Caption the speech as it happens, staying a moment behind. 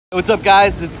What's up,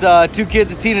 guys? It's two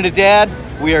kids, a teen, and a dad.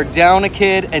 We are down a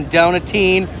kid and down a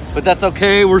teen, but that's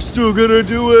okay. We're still gonna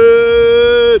do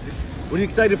it. What are you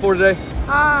excited for today?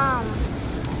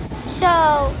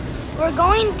 So we're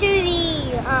going to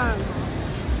the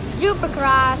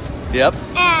Supercross. Yep.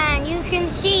 And you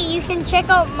can check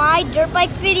out my dirt bike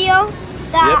video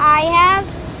that I have.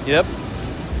 Yep.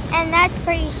 And that's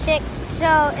pretty sick. So,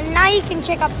 and now you can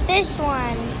check out this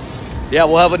one. Yeah,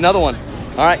 we'll have another one.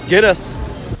 All right, get us.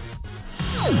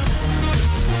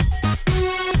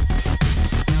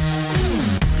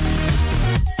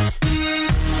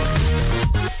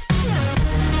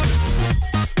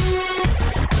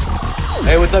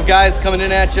 Hey, what's up, guys? Coming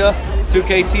in at you,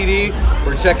 2KTD.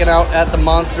 We're checking out at the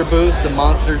Monster booth, some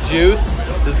Monster Juice.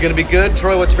 This is gonna be good.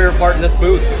 Troy, what's your favorite part in this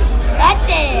booth? Right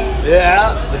there.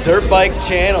 Yeah, the dirt bike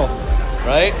channel,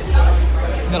 right?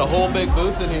 Got a whole big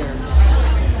booth in here.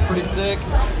 It's pretty sick.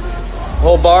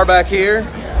 Whole bar back here.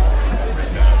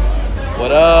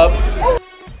 What up?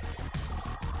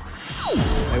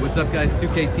 Hey, what's up, guys?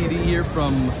 2KTD here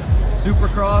from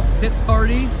Supercross Pit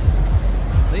Party.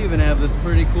 They even have this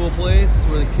pretty cool place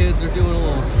where the kids are doing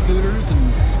little scooters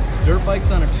and dirt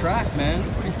bikes on a track, man. It's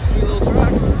a pretty sweet little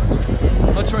track.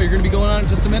 Oh, Troy, you're gonna be going on in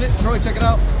just a minute. Troy, check it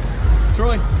out.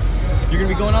 Troy, you're gonna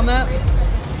be going on that?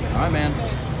 All right, man.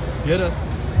 Get us.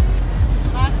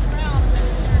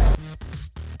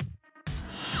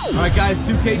 All right, guys,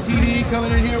 2KTD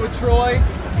coming in here with Troy.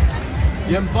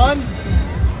 You having fun?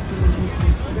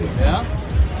 Yeah?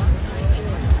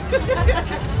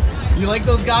 You like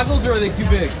those goggles, or are they too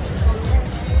big?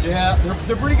 Yeah,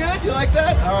 they're pretty good? You like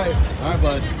that? All right,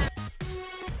 bud.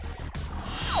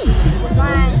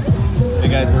 Hey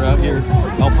guys, we're out here,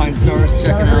 Alpine Stars,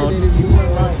 checking out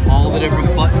all the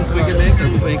different buttons we can make.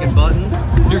 They're making buttons.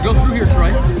 Here, go through here,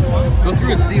 Troy. Go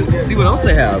through and see what else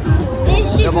they have.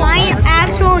 This is my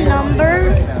actual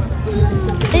number.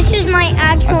 This is my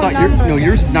actual number. No,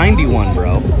 yours is 91,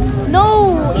 bro.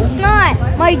 No, it's not.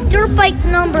 My dirt bike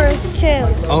number is 2.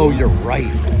 Oh, you're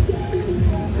right.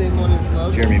 Same one as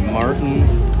Logan. Jeremy Martin.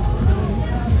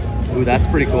 Ooh, that's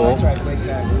pretty cool. That's right, Blake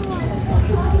Jack.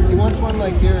 He wants one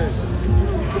like yours.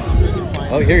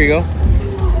 Oh, here you go.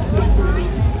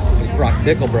 It's Brock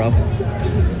Tickle, bro.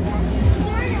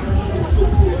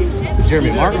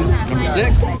 Jeremy Martin, number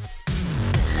 6.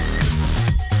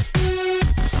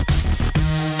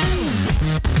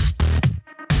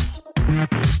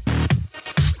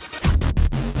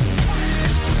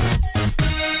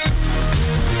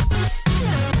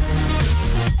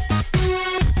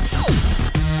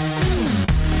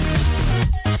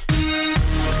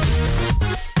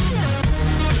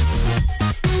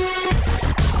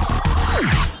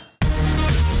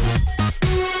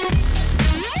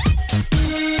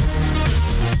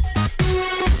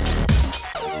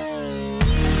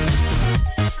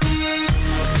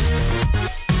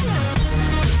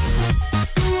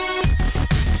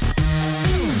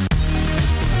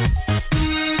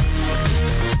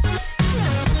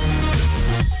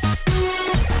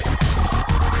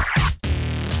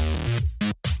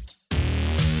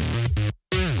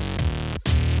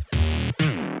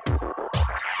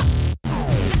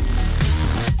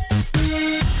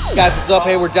 Guys, what's up?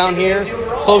 Hey, we're down here,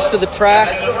 close to the track.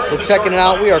 We're checking it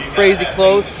out. We are crazy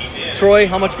close. Troy,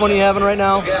 how much fun are you having right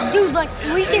now? Dude, like,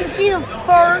 we can see the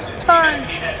first turn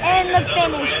and the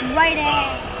finish right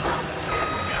ahead.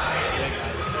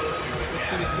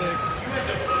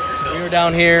 We are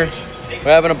down here.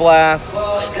 We're having a blast.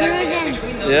 Cruising.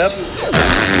 Yep.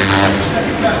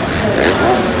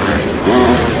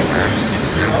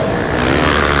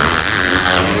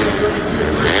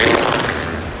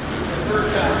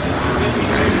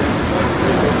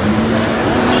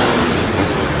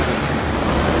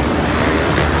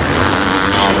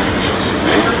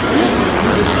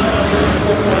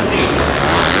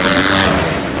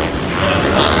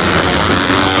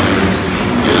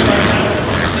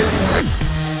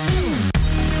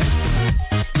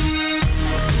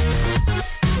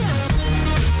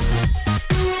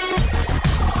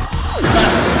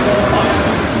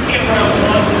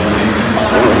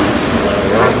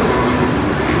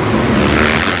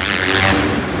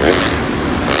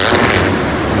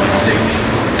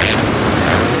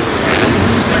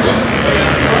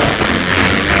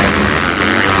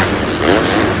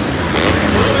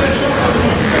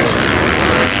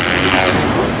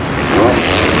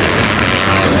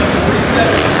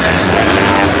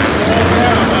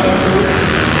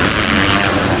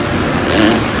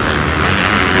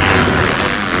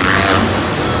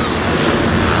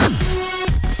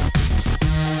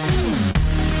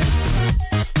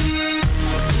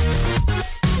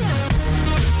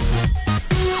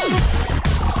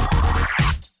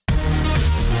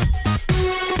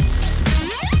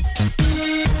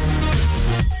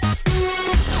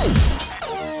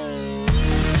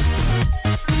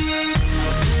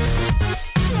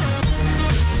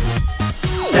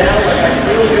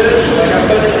 feeling good. I got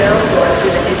putting it down, so I just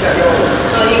need to keep that going.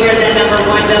 Well, here's that number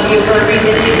 1 W for a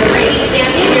reason. He's the reigning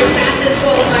champion. Here's fast